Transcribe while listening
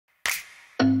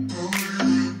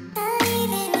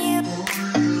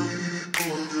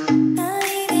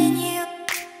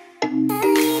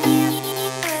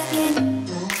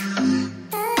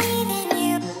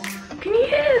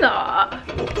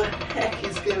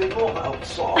going on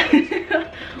outside?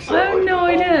 I have no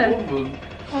idea.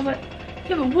 Oh, but,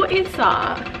 yeah, but what is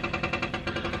that?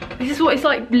 This is what it's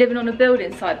like living on a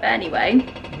building site, but anyway.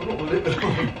 We're not living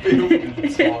on a building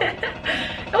site.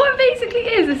 Oh, it basically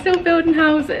is. They're still building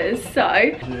houses, so.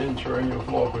 You're entering your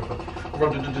vlog with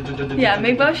a... Yeah,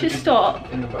 maybe I should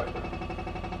stop. In the background.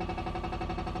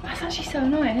 That's actually so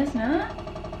annoying, isn't it?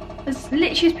 It's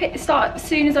literally as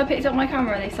soon as I picked up my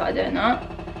camera, they started doing that.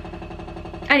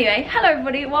 Anyway, hello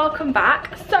everybody, welcome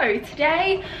back. So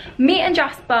today, me and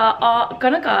Jasper are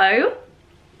gonna go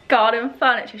garden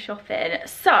furniture shopping.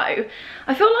 So I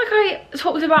feel like I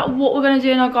talked about what we're gonna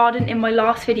do in our garden in my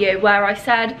last video where I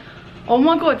said, oh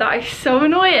my god, that is so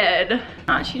annoying. I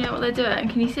actually know what they're doing,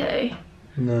 can you see?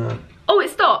 No. Oh, it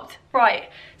stopped. Right,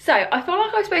 so I feel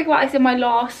like I spoke about this in my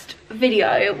last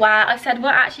video where I said we're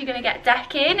actually going to get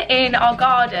decking in our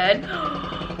garden.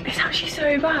 It's actually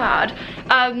so bad.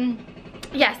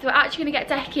 Yes, so we're actually going to get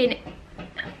decking.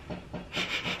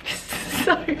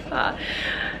 So bad.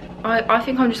 I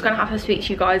think I'm just going to have to speak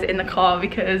to you guys in the car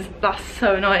because that's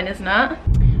so annoying, isn't it?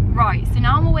 Right, so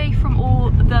now I'm away from all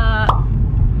the...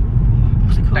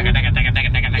 What's it called?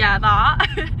 Yeah, that.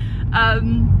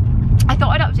 I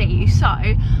thought I'd update you. So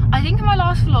I think in my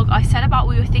last vlog I said about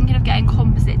we were thinking of getting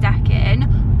composite decking,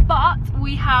 but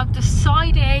we have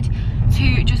decided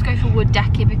to just go for wood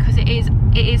decking because it is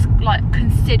like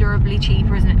considerably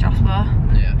cheaper, isn't it, Jasper?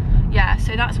 Yeah,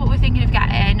 so that's what we're thinking of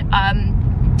getting.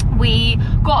 We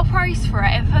got a price for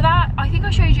it, and for that I think I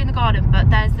showed you in the garden,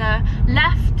 but there's the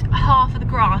left half of the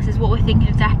grass is what we're thinking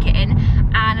of decking,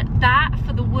 and that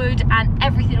for the wood and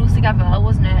everything all together,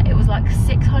 wasn't it? It was like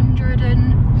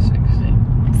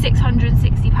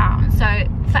 £660. So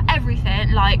for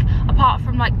everything, like apart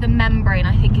from like the membrane,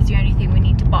 I think is the only thing we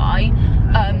need to buy,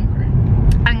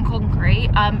 and concrete,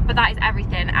 but that is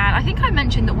everything. And I think I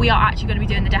mentioned that we are actually going to be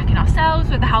doing the decking ourselves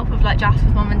with the help of like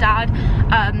Jasper's mum and dad.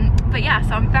 But yeah,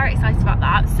 so I'm very excited about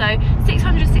that. So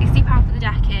 £660 for the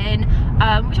decking,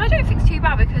 which I don't think is too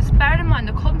bad because bearing in mind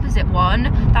the composite one,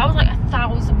 that was like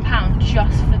 £1,000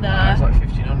 just for the... It was like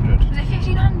 1,500. Was it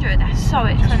 1,500? They're so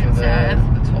expensive. Just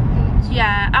for the top boards.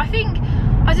 Yeah, I think,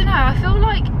 I don't know, I feel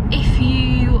like if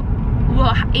you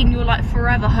were in your like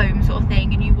forever home sort of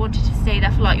thing and you wanted to stay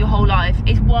there for like your whole life,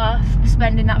 it's worth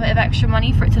spending that bit of extra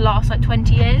money for it to last like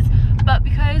 20 years. But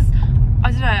because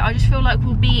I don't know, I just feel like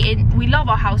we love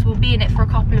our house, we'll be in it for a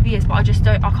couple of years, but I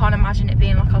can't imagine it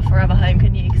being like our forever home,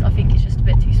 can you? Because I think it's just a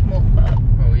bit too small. But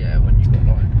well, yeah, when you've got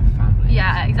like a family.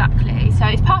 Yeah, exactly. So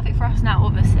it's perfect for us now,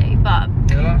 obviously, but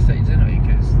yeah, the last stage anyway,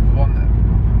 because the one that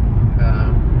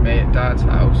made at Dad's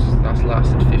house, that's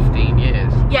lasted 15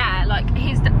 years. Yeah, like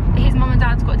his mum and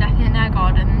dad's got decking in their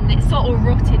garden and it's sort of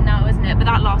rotting now, isn't it? But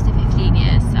that lasted 15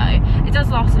 years, so it does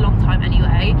last a long time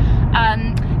anyway.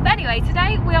 But anyway,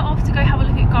 today we are off to go have a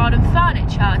look at garden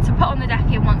furniture to put on the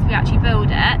decking once we actually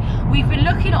build it. We've been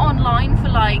looking online for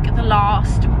like the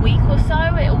last week or so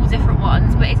at all different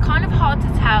ones, but it's kind of hard to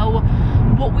tell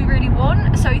what we really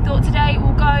want. So we thought today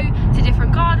we'll go to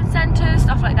different garden centres,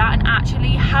 stuff like that, and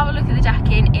actually have a look at the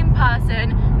decking in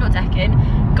person, not decking,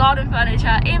 garden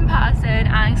furniture in person,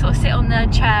 and sort of sit on the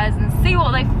chairs and see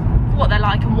what they're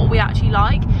like and what we actually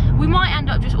like. We might end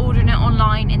up just ordering it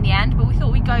online in the end, but we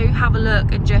thought we'd go have a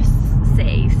look and just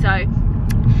see. So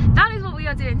that is what we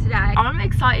are doing today. I'm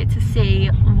excited to see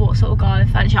what sort of garden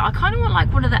furniture. I kind of want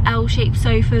like one of the L-shaped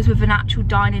sofas with an actual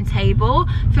dining table.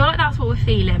 I feel like that's what we're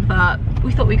feeling, but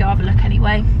we thought we'd go have a look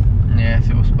anyway. Yeah,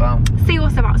 see what's about. See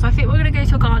what's about. So I think we're going to go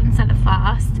to a garden centre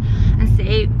first and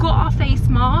see. Got our face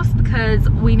masks because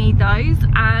we need those,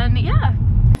 and yeah.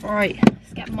 Right,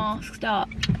 let's get masked up.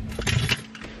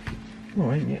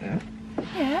 Oh, ain't yet.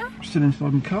 Yeah. I'm still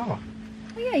inside my car.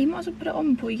 Oh yeah, you might as well put it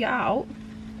on before you get out.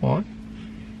 Why?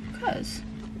 Because.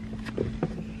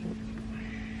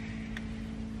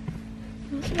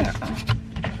 What's that?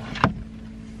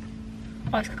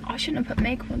 Oh, I shouldn't have put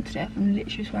makeup on today if I'm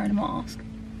literally just wearing a mask.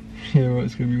 Yeah, right,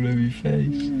 it's going to be all over your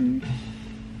face.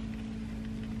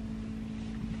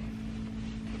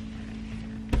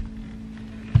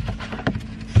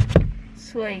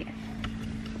 Sweet.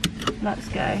 Let's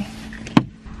go.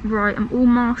 Right, I'm all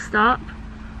masked up,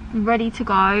 ready to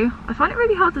go. I find it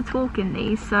really hard to talk in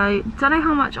these, so don't know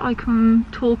how much I can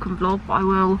talk and vlog, but I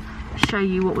will show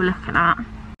you what we're looking at.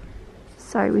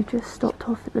 So we've just stopped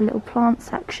off at the little plant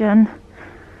section.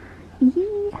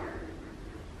 Eee.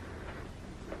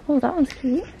 Oh, that one's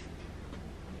cute.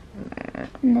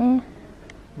 Nah.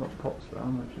 Not pots for how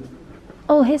much is it?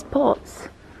 Oh, here's pots.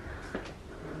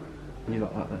 You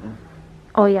like that, don't you?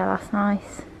 Oh yeah, that's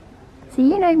nice. So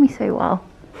you know me so well.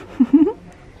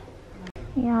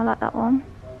 Yeah, I like that one.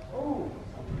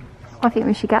 I think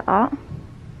we should get that.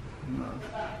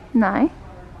 No.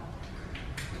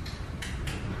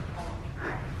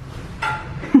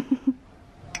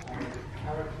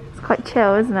 It's quite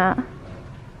chill, isn't it?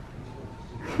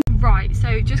 Right,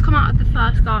 so just come out of the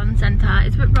first garden centre.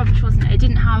 It's a bit rubbish, wasn't it? It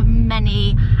didn't have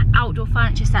many outdoor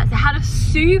furniture sets. They had a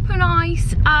super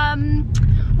nice,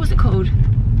 what's it called?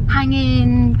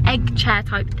 Hanging egg chair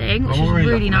type thing, which was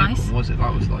really nice. What was it?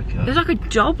 That was like it was like a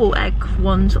double egg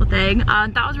one sort of thing.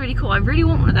 That was really cool. I really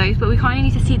want one of those, but we kind of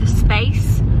need to see the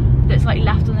space that's like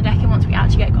left on the decking once we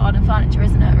actually get garden furniture,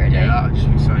 isn't it, really? Yeah,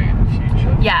 actually something in the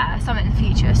future. Yeah, something in the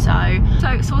future. So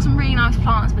saw some really nice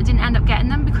plants, but didn't end up getting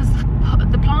them because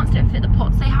the plants didn't fit the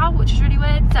pots they have, which is really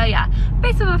weird. So yeah,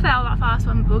 bit of a fail that first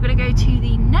one, but we're gonna go to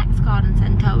the next garden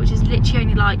centre, which is literally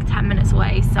only like 10 minutes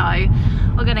away, so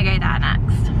we're gonna go there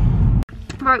next.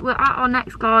 Right, we're at our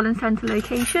next garden centre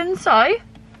location, so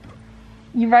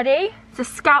you ready to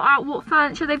scout out what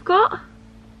furniture they've got?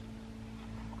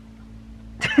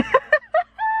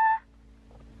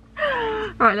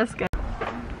 Right, let's go.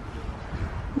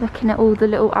 Looking at all the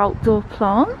little outdoor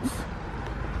plants.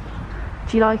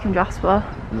 Do you like them, Jasper?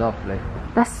 Lovely.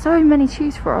 There's so many to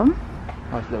choose from.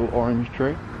 Nice little orange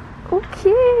tree. Oh,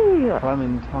 cute.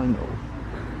 Clementine.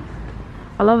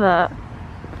 I love it.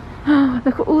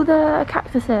 Look at all the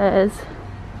cactuses.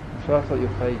 So that's like your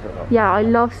favourite. Like. Yeah, I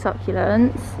love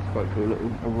succulents. It's quite a cool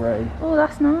little array. Oh,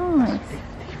 that's nice.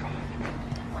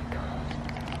 Oh my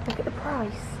god. Look at the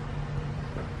price.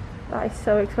 That is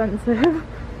so expensive.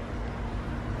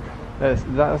 That's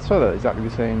exactly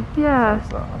the same. Yeah. As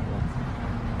that.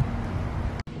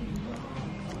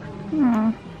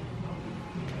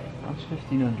 That's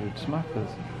 1,500 smackers.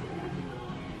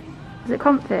 Is it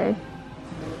comfy?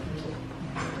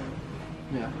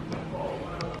 Yeah.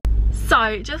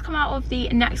 So, just come out of the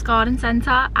next garden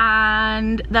centre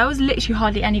and there was literally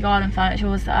hardly any garden furniture,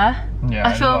 was there? Yeah,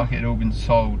 I feel like it had all been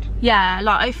sold. Yeah,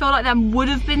 like I feel like there would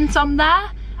have been some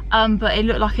there, but it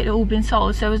looked like it had all been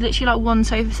sold. So it was literally like one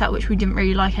sofa set, which we didn't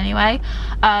really like anyway.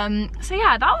 So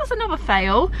yeah, that was another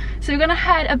fail. So we're gonna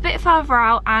head a bit further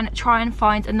out and try and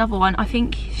find another one. I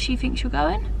think she thinks you're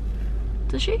going.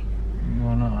 Does she?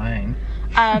 Well, no, I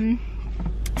ain't.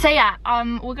 So yeah,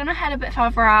 we're gonna head a bit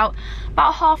further out,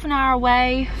 about half an hour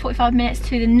away, 45 minutes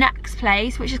to the next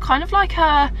place, which is kind of like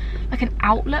an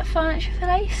outlet furniture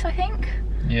place, I think.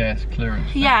 Yeah, it's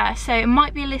clearance. Yeah, so it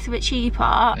might be a little bit cheaper.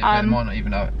 It might not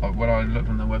even have, when I looked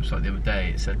on their website the other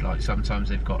day, it said like sometimes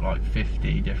they've got like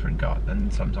 50 different guts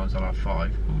and sometimes they'll have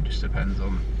 5. It all just depends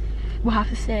on. We'll have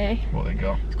to see What they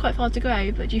got. It's quite far to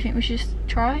go, but do you think we should just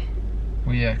try?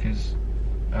 Well, yeah, because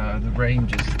the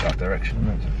range is that direction,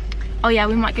 isn't it? Oh yeah,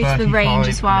 we might go to the range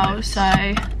as well, minutes.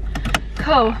 So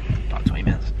cool. About 20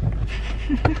 minutes.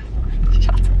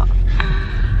 Shut up.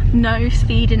 No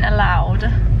speeding allowed.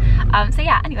 So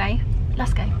yeah, anyway,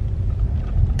 let's go.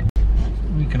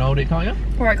 You can hold it, can't you?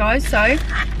 Alright guys, so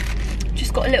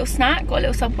just got a little snack, got a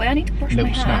little Subway. I need to brush my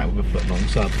hair. Little snack with a foot long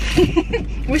sub.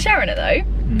 We're sharing it though. So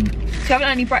we haven't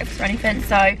had any breakfast or anything,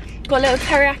 so got a little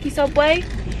teriyaki Subway.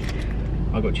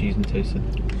 I got cheese and toasted.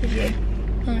 Did you?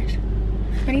 Nice.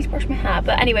 I need to brush my hair,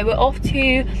 but anyway, we're off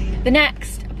to the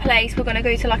next place. We're gonna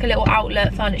go to like a little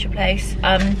outlet furniture place.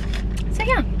 So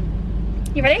yeah,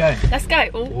 you ready? Okay. Let's go.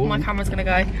 Oh, my camera's gonna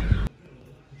go.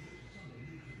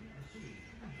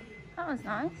 That was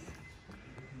nice.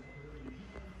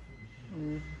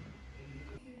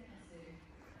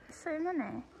 So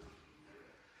many.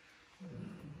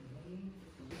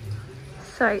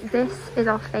 So this is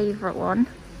our favourite one.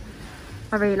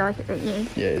 I really like it, don't you?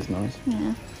 Yeah, it's nice.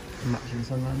 Yeah. Matching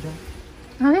sunrise jacket.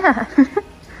 Oh yeah.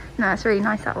 No, it's really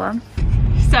nice, that one.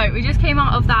 So we just came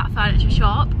out of that furniture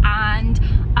shop and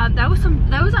there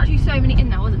was actually so many in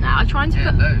there, wasn't there? I tried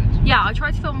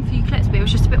to film a few clips, but it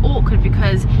was just a bit awkward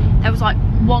because there was like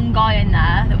one guy in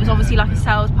there that was obviously like a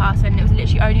salesperson. It was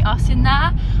literally only us in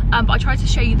there. But I tried to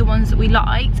show you the ones that we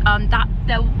liked.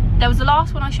 There was the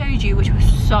last one I showed you, which was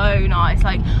so nice.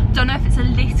 Like, don't know if it's a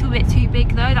little bit too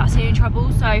big though, that's the only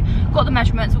trouble. So got the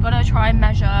measurements, we're gonna try and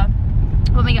measure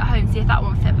when we get home, see if that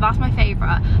one fit, but that's my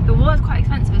favourite. It was quite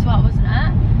expensive as well, wasn't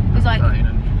it? It was like,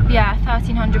 yeah,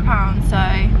 £1,300, so.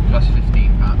 Plus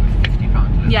 £50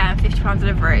 delivery. Yeah, £50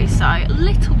 delivery, so a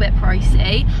little bit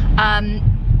pricey.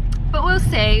 But we'll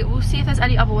see if there's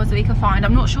any other ones that we can find.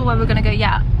 I'm not sure where we're gonna go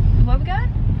yet. Where are we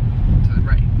going? To the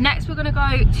range. Next we're gonna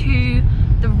go to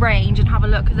the range and have a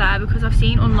look there, because I've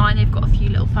seen online they've got a few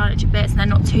little furniture bits and they're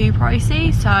not too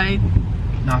pricey, so.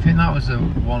 No, I think that was the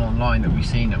one online that we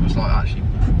seen that was like actually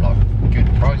like good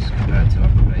price compared to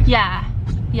other places. Yeah,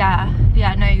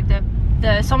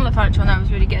 no, some of the furniture on there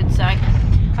was really good, so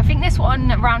I think this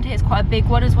one around here is quite a big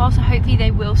one as well, so hopefully they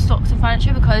will stock some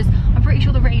furniture, because I'm I'm pretty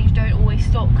sure the range don't always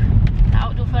stock the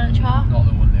outdoor furniture. Not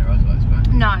the one near us, I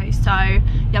suppose. No, so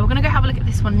yeah, we're gonna go have a look at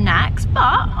this one next, but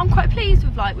I'm quite pleased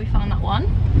with like we found that one.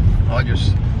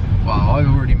 I've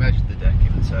already measured the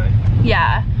decking, so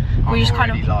yeah, we just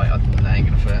kind of like, I don't think they ain't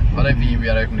gonna fit. I don't think you'd be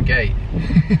able to open the gate.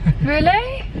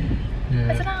 Really? Yeah.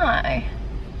 I don't know.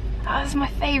 That's my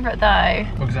favourite though.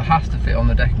 Well, because it has to fit on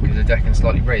the deck because the decking's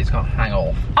slightly raised, it can't hang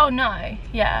off. Oh no,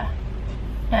 yeah.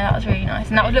 Yeah, that was really nice.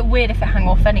 And that would look weird if it hung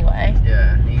off anyway.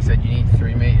 Yeah, and he said you need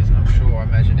 3 meters, and I'm sure I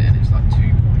measured it and it's like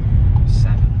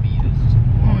 2.7 meters or something.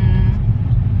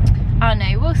 I don't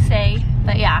know, we'll see.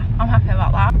 But yeah, I'm happy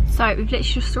about that. So we've literally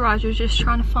just arrived, we're just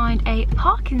trying to find a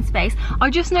parking space. I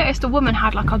just noticed a woman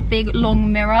had like a big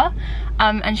long mirror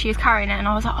and she was carrying it, and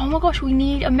I was like, oh my gosh, we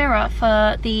need a mirror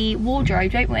for the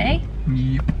wardrobe, don't we?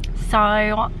 Yep. So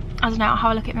I don't know, I'll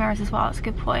have a look at mirrors as well, that's a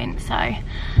good point. So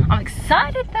I'm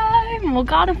excited though, more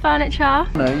garden furniture.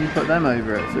 No, you put them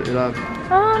over it, so it'll have,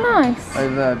 oh nice.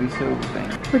 over there be silver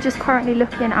thing. We're just currently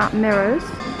looking at mirrors.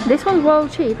 This one's well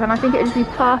cheap, and I think it would be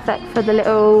perfect for the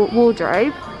little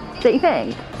wardrobe. Don't you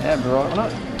think? Yeah, bro.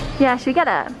 Look. Yeah, should we get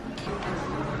it?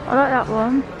 I like that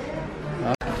one.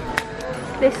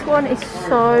 This one is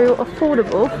so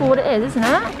affordable for what it is, isn't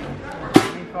it?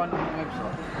 Can you find it on the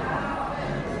website?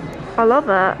 I love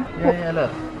it. Yeah,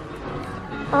 look.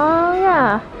 Oh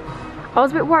yeah. I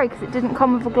was a bit worried because it didn't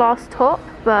come with a glass top,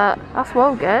 but that's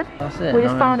well good. That's it. We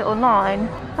just found it online.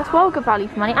 That's well good value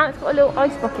for money, and it's got a little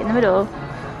ice bucket in the middle.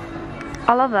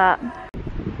 I love that.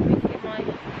 Let me get my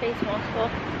face mask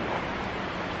off.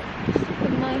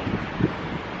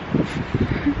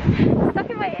 Stuck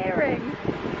in my earring.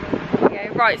 Okay,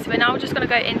 right, so we're now just gonna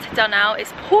go into Dunelm.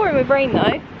 It's pouring with rain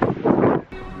though.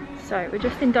 So we're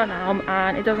just in Dunelm,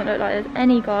 and it doesn't look like there's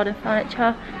any garden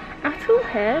furniture at all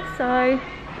here, so I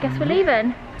guess we're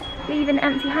leaving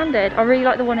empty-handed. I really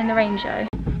like the one in the range though.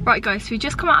 Right guys, so we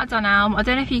just come out of Dunelm. I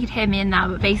don't know if you could hear me in there,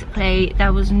 but basically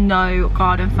there was no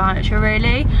garden furniture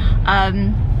really.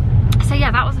 So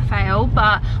yeah, that was a fail,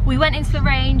 but we went into the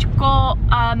range, got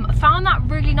found that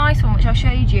really nice one which I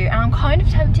showed you, and I'm kind of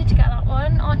tempted to get that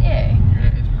one, aren't you?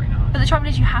 Yeah, it's pretty nice. But the trouble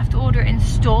is you have to order it in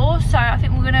store, so I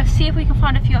think we're gonna see if we can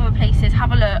find a few other places,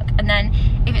 have a look, and then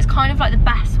if it's kind of like the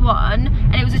best one,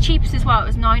 and it was the cheapest as well, it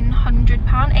was £900,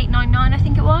 £899 I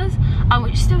think it was,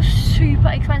 which is still super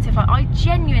expensive. Like, I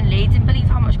genuinely didn't believe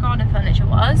how much garden furniture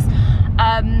was.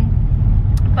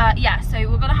 But yeah, so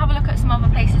we're gonna have a look at some other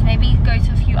places, maybe go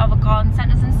to a few other garden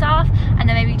centres and stuff, and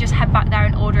then maybe just head back there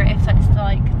and order it if it's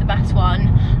like the best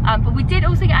one. But we did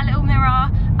also get a little mirror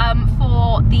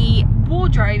for the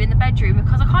wardrobe in the bedroom,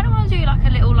 because I kind of want to do like a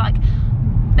little like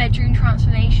bedroom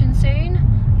transformation soon,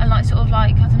 and like sort of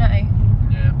like, I don't know.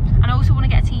 Yeah. And I also want to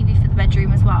get a TV for the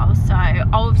bedroom as well, so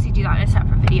I'll obviously do that in a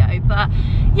separate video. But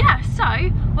yeah,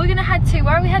 so we're gonna head to,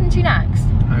 where are we heading to next?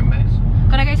 Homebase.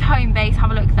 Gonna go to Homebase,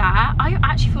 have a look there. I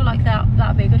actually feel like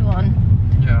that'd be a good one.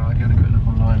 Yeah, I had a good look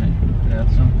online.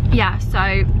 Yeah,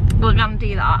 so we're gonna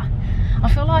do that. I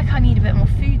feel like I need a bit more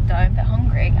food though. I'm a bit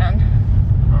hungry again.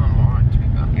 Oh, I'm alright, to be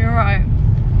fair. You're right.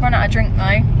 Run out of drink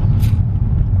though.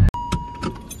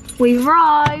 We've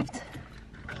arrived.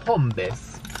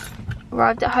 Homebase.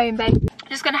 Arrived at Homebase.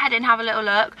 Just gonna head in and have a little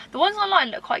look. The ones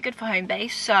online look quite good for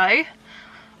Homebase, so I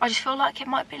just feel like it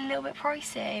might be a little bit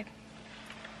pricey.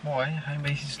 Why?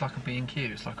 Homebase is like a B&Q,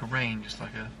 it's like a range, it's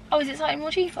like a... Oh, is it slightly more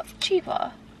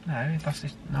cheaper? No, that's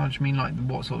just... No, I just mean like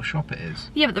what sort of shop it is.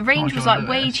 Yeah, but the range was like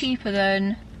way cheaper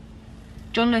than...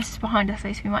 John Lewis is behind us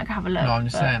though, so we might go have a look. No, I'm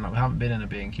just saying, like, we haven't been in a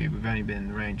B&Q, we've only been in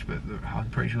the range, but I'm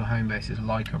pretty sure Homebase is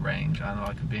like a range and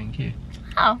like a B&Q.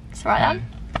 Oh, that's right then.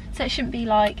 So it shouldn't be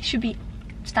like, it should be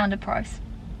standard price.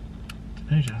 I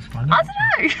don't know, just find out.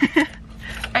 I don't know.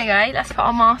 Anyway, let's put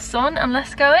our masks on and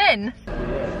let's go in.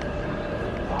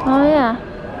 Oh yeah.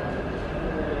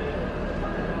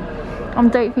 I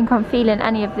don't think I'm feeling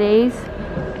any of these.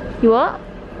 You what?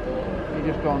 You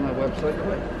just go on their website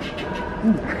quick.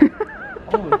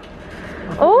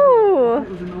 Oh! It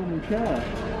was a normal chair.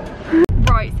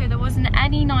 Right, so there wasn't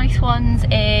any nice ones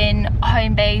in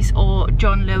Homebase or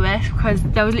John Lewis, because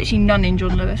there was literally none in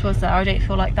John Lewis, was there? I don't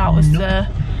feel like that was the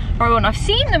right one. I've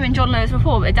seen them in John Lewis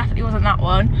before, but it definitely wasn't that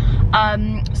one.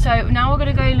 So now we're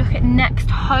gonna go look at Next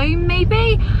Home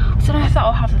maybe. I don't know if that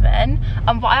will have them in.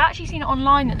 But I actually seen it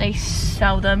online that they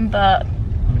sell them, but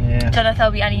yeah. I don't know if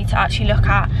there'll be any to actually look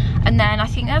at. And then I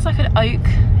think there's like an Oak,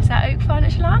 is that Oak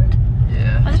Furniture Land?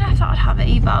 Yeah. I don't know if that would have it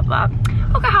either, but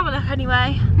I'll go have a look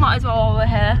anyway. Might as well while we're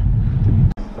here.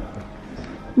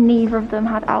 Neither of them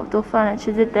had outdoor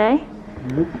furniture, did they?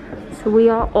 Nope. So we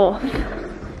are off.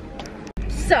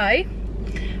 So,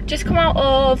 just come out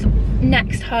of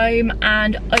Next Home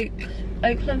and Oak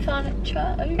Oakland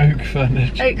furniture. Oak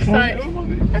furniture. Oak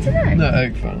furniture. I don't know. No,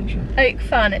 oak furniture. Oak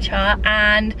furniture,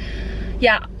 and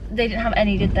yeah, they didn't have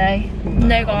any, did they?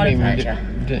 No garden furniture.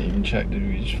 We didn't even check, did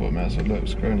we? Just thought it might as well look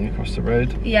scrolling across the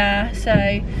road. Yeah, so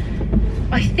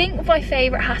I think my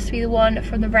favourite has to be the one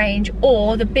from the range,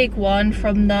 or the big one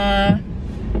from the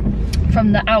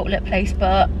outlet place,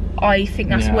 but I think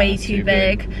that's way too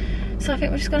big. So I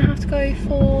think we're just gonna have to go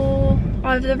for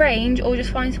either the range or just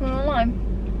find someone online.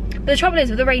 But the trouble is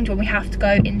with the range one, we have to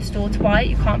go in store to buy it.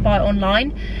 You can't buy it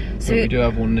online. So but we do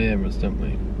have one near us, don't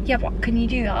we? Yeah, but can you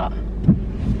do that?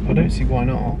 I don't see why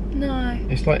not. No.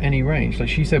 It's like any range. Like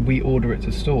she said, we order it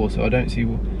to store, so I don't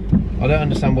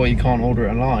understand why you can't order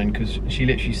it online, because she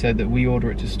literally said that we order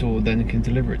it to store, then can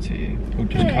deliver it to you. We'll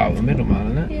just cut out the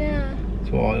middleman, isn't it? Yeah.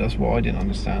 That's what I didn't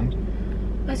understand.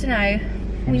 I don't know.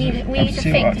 We need to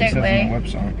think, don't we? On the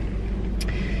website.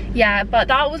 Yeah, but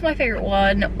that was my favourite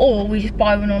one, or we just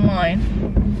buy one online.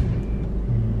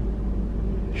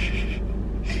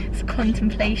 It's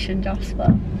contemplation,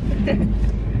 Jasper.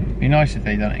 Be nice if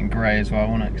they'd done it in grey as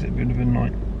well, wouldn't it? Because it would have been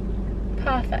like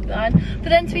perfect then. But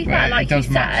then to be fair, like you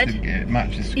said, it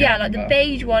matches. Yeah, like the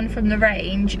beige one from the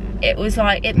range, it was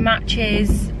like it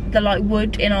matches the like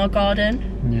wood in our garden.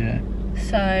 Yeah.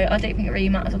 So I don't think it really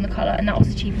matters on the colour, and that was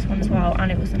the cheapest one as well,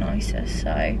 and it was the nicest.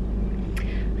 So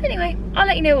anyway, I'll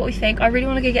let you know what we think. I really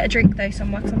want to go get a drink though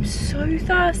somewhere because I'm so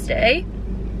thirsty.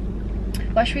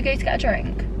 Where should we go to get a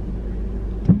drink?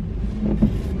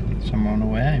 Somewhere on the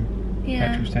way home.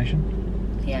 Yeah. Petrol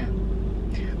station. Yeah.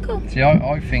 Cool. See,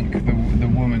 I think the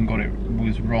woman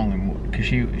was wrong, because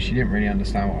she didn't really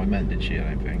understand what I meant, did she?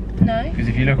 I don't think. No. Because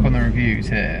if you look on the reviews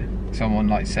here, someone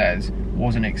like says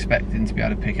wasn't expecting to be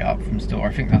able to pick it up from store.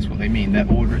 I think that's what they mean. They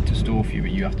order it to store for you,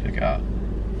 but you have to pick it up.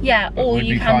 Yeah, but or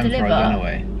you can deliver. For us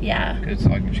anyway. Yeah. Because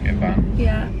I can just get a van.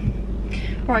 Yeah.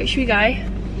 Right, should we go?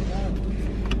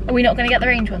 Are we not going to get the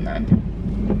range one then?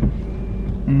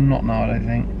 Not now, I don't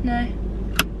think. No.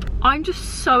 I'm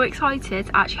just so excited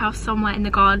to actually have somewhere in the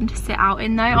garden to sit out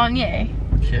in though, aren't you?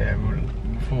 Yeah,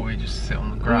 before we just sit on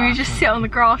the grass. We just sit on the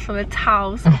grass on a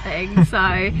towel or something,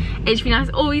 so it'd be nice.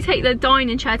 Or we take the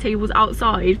dining chair tables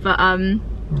outside, but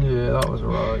yeah, that was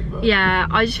alright. But yeah,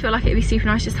 I just feel like it'd be super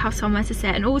nice just to have somewhere to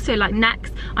sit. And also like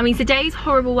next, I mean today's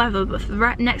horrible weather, but for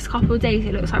the next couple of days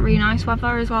it looks like really nice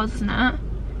weather as well, doesn't it?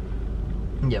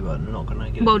 Yeah, but we're not gonna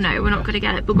get it. Well, no, we're not gonna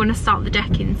get it, but we're gonna start the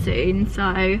decking soon.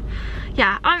 So,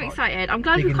 yeah, I'm excited. I'm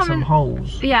glad we've come some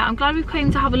holes. Yeah, I'm glad we've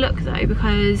come to have a look though,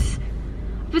 because,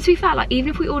 but to be fair, like even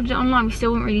if we ordered it online, we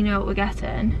still wouldn't really know what we're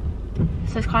getting.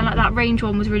 So it's kind of like that range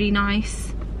one was really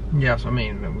nice. Yeah, that's what I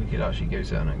mean. That we could actually go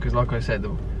sit on it, because like I said,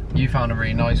 you found a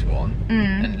really nice one,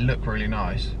 and it looked really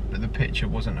nice, but the picture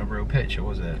wasn't a real picture,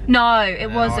 was it? No,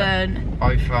 it wasn't.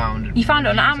 I found. You found it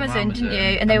on Amazon, didn't you?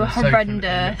 And they were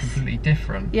horrendous. Completely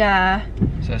different. Yeah.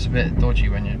 So it's a bit dodgy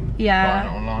when you're buying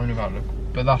it online without look.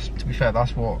 But that's, to be fair,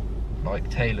 that's what like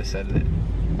Taylor said it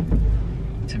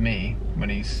to me when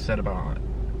he said about it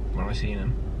when I seen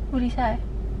him. What did he say?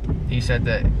 He said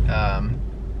that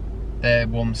they're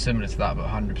one similar to that, but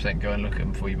 100% go and look at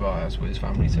them before you buy it. That's what his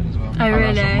family said as well. Oh, and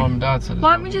really? That's what Mum and Dad said as Why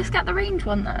well. don't we just get the range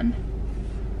one then?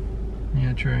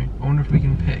 Yeah, true. I wonder if we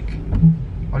can pick.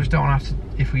 I just don't want to have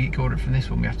to, if we order it from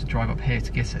this one, we have to drive up here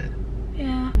to get it.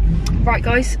 Yeah. Right,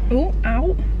 guys. Oh,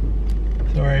 ow.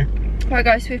 Sorry. Right,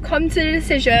 guys, so we've come to the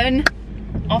decision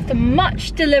after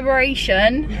much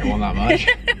deliberation. You don't want that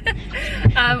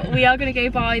much. We are going to go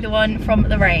buy the one from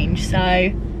the range,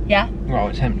 so yeah. Well,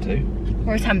 attempt to.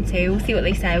 We'll attempt to. We'll see what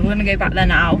they say. We're going to go back there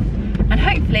now and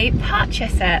hopefully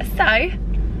purchase it. So,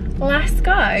 let's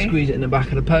go. Squeeze it in the back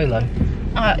of the Polo.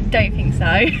 I don't think so.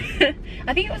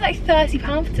 I think it was like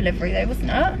 £30 for delivery though, wasn't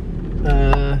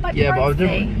it? Yeah, but I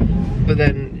don't. But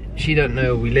then she don't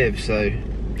know where we live, so.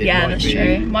 Yeah, that's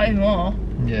true. Might be more.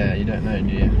 Yeah, you don't know, do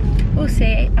you? We'll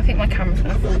see. I think my camera's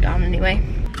gonna fall down anyway.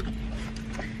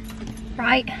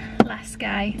 Right, let's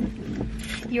go.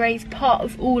 You raised part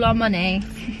of all our money.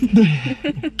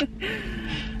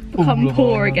 Become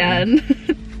poor again.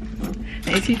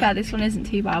 No, to be fair, this one isn't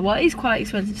too bad. Well, it is quite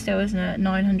expensive still, isn't it?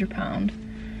 £900.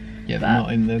 Yeah, but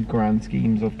not in the grand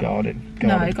schemes of garden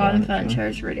garden furniture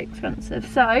is really expensive.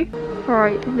 So,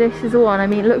 right, this is the one. I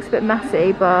mean, it looks a bit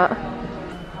messy, but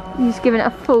you're just giving it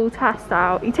a full test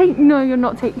out. No, you're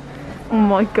not taking. Oh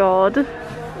my god.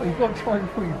 Well, you've got to try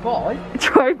before you buy.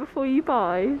 Try before you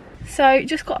buy. So,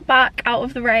 just got back out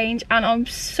of the range, and I'm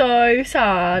so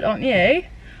sad, aren't you?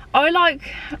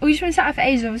 We just been sat there for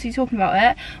ages, obviously talking about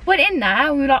it. Went in there,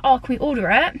 and we were like, oh, can we order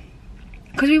it?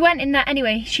 Because we went in there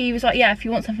anyway. She was like, yeah, if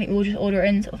you want something, we'll just order it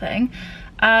in, sort of thing.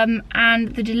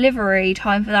 And the delivery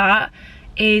time for that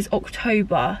is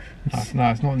October. No,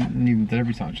 it's not even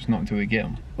delivery time, just not until we get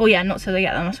them. Well, yeah, not till they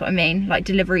get them, that's what I mean. Like,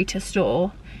 delivery to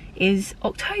store is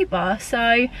October,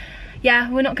 so yeah,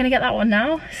 we're not going to get that one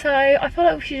now. So I feel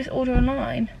like we should just order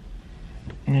online.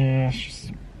 Yeah,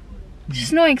 it's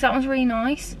just annoying because that one's really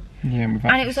nice. Yeah,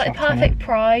 and it was like the perfect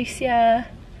price, yeah.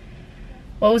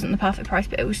 Well, it wasn't the perfect price,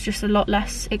 but it was just a lot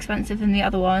less expensive than the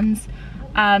other ones.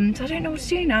 So I don't know what to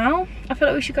do now. I feel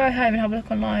like we should go home and have a look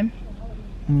online.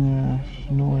 Yeah, it's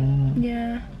annoying, isn't it?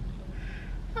 Yeah.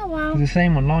 Oh well. It's the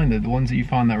same online though. The ones that you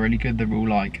find that are really good, they're all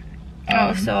like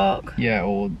out of stock. Yeah,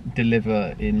 or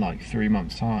deliver in like 3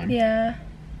 months' time. Yeah.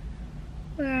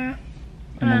 Yeah.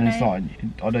 And then it's like,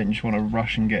 I don't just want to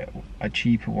rush and get a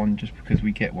cheaper one just because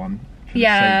we get one for the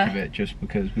sake of it, just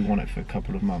because we want it for a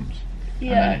couple of months.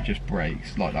 Yeah. And then it just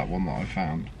breaks, like that one that I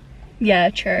found. Yeah,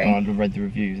 true. And I read the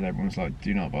reviews and everyone's like,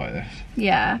 do not buy this.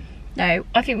 Yeah. No,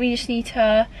 I think we just need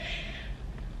to,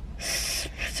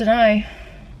 I don't know.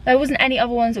 There wasn't any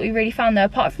other ones that we really found there,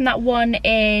 apart from that one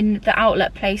in the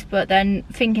outlet place, but then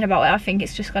thinking about it, I think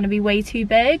it's just going to be way too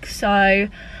big, so I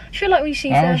feel like we just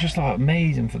need to... That was just like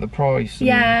amazing for the price, and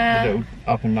the little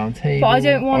up and down table, but I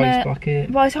don't want ice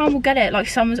bucket. By the time we'll get it, like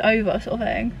summer's over sort of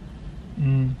thing.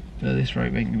 At this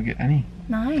rate, we ain't going to get any.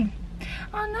 No.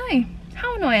 Oh no.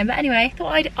 How annoying, but anyway,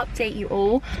 thought I'd update you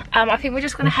all. I think we're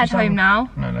just going to head home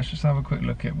now. No, let's just have a quick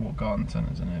look at what garden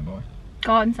centres are nearby.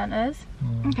 Garden centres?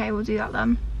 Okay, we'll do that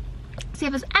then. See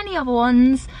if there's any other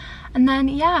ones, and then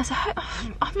yeah, so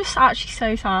I'm just actually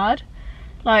so sad.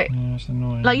 Like, yeah, it's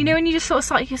annoying. Like, you know when you just sort of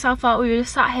psych yourself up, we were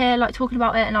just sat here like talking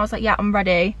about it and I was like, yeah, I'm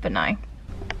ready, but no.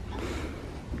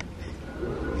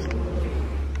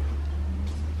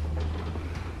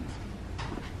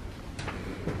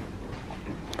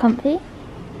 Comfy?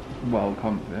 Well,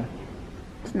 comfy.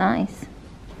 It's nice.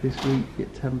 This week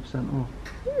get 10% off.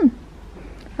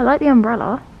 I like the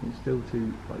umbrella. It's still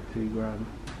 $2 grand.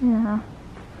 Yeah.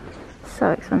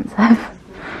 So expensive.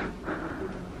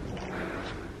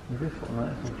 This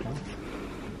one,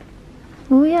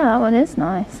 Oh yeah, that one is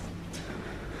nice.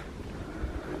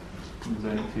 It's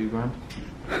only $2 grand.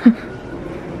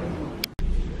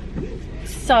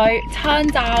 So,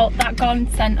 turns out that garden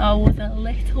centre was a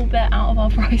little bit out of our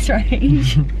price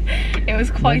range. It was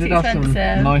quite expensive.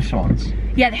 Some nice ones.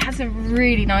 Yeah, they had some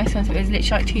really nice ones, but it was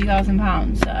literally like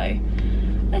 £2,000, so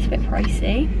that's a bit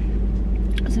pricey,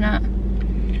 isn't it?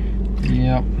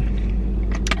 Yep.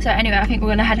 So anyway, I think we're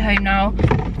gonna head home now,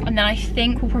 and then I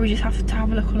think we'll probably just have to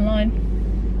have a look online.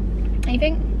 What do you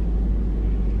think?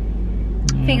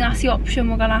 I think that's the option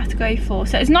we're gonna have to go for.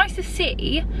 So it's nice to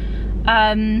see,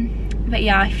 but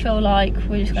yeah, I feel like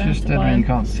we're just gonna have to buy them. You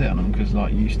can't sit on them because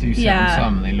like you do sit on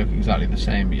some and they look exactly the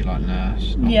same, but you're like, nah,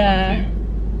 it's not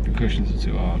the cushions are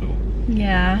too hard, or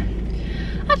yeah,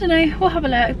 I don't know, we'll have a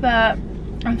look, but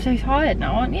I'm so tired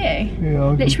now, aren't you? Yeah,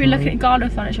 I've literally looking at garden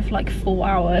furniture for like 4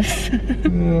 hours.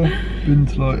 Yeah, been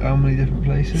to like how many different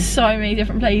places? So many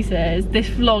different places. This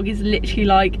vlog is literally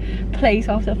like place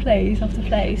after place after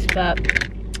place, but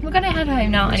we're gonna head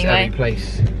home now anyway. Every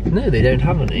place. No, they don't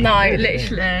have any. No,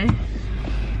 literally.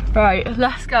 Right,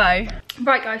 let's go.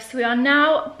 Right guys, so we are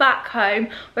now back home.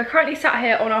 We're currently sat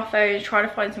here on our phones trying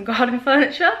to find some garden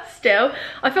furniture still.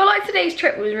 I feel like today's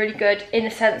trip was really good in the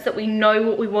sense that we know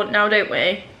what we want now, don't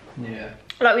we? Yeah.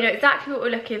 Like, we know exactly what we're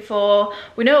looking for,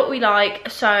 we know what we like,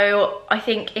 so I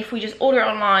think if we just order it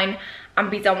online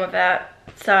and be done with it.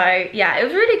 So yeah, it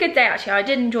was a really good day actually. I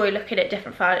did enjoy looking at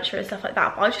different furniture and stuff like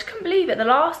that, but I just couldn't believe it. The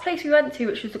last place we went to,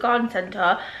 which was the garden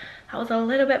centre, that was a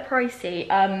little bit pricey.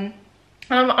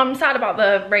 I'm sad about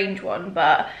the range one,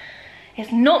 but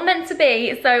it's not meant to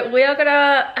be. So we are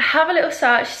gonna have a little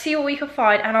search, see what we can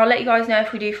find, and I'll let you guys know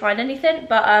if we do find anything.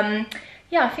 But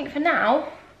yeah, I think for now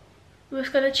we're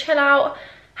just gonna chill out,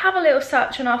 have a little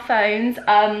search on our phones.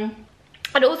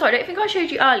 And also, I don't think I showed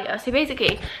you earlier, so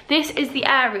basically this is the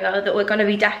area that we're going to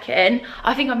be decking.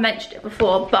 I think I've mentioned it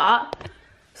before, but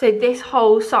so this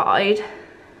whole side,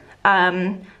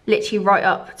 literally right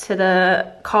up to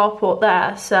the carport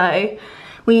there, so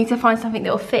we need to find something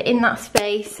that will fit in that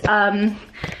space.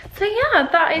 So yeah,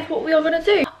 that is what we are going to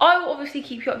do. I will obviously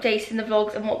keep you updated in the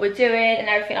vlogs and what we're doing and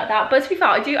everything like that, but to be fair,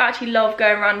 I do actually love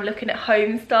going around looking at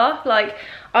home stuff. Like,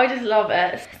 I just love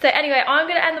it. So anyway, I'm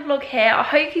going to end the vlog here. I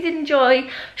hope you did enjoy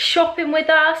shopping with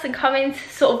us and coming to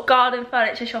sort of garden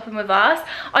furniture shopping with us.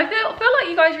 I feel like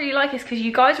you guys really like this because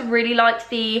you guys really liked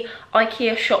the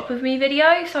IKEA shop with me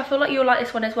video, so I feel like you'll like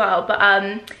this one as well. But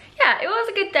yeah, it was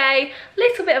a good day,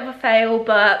 little bit of a fail,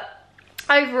 but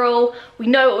overall we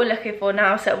know what we're looking for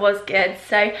now, so it was good.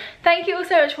 So thank you all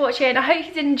so much for watching. I hope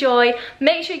you did enjoy.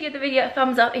 Make sure you give the video a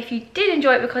thumbs up if you did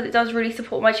enjoy it, because it does really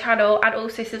support my channel, and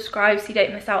also subscribe so you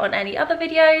don't miss out on any other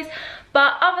videos.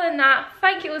 But other than that,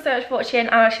 thank you all so much for watching,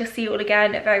 and I shall see you all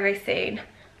again very, very soon.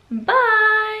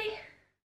 Bye.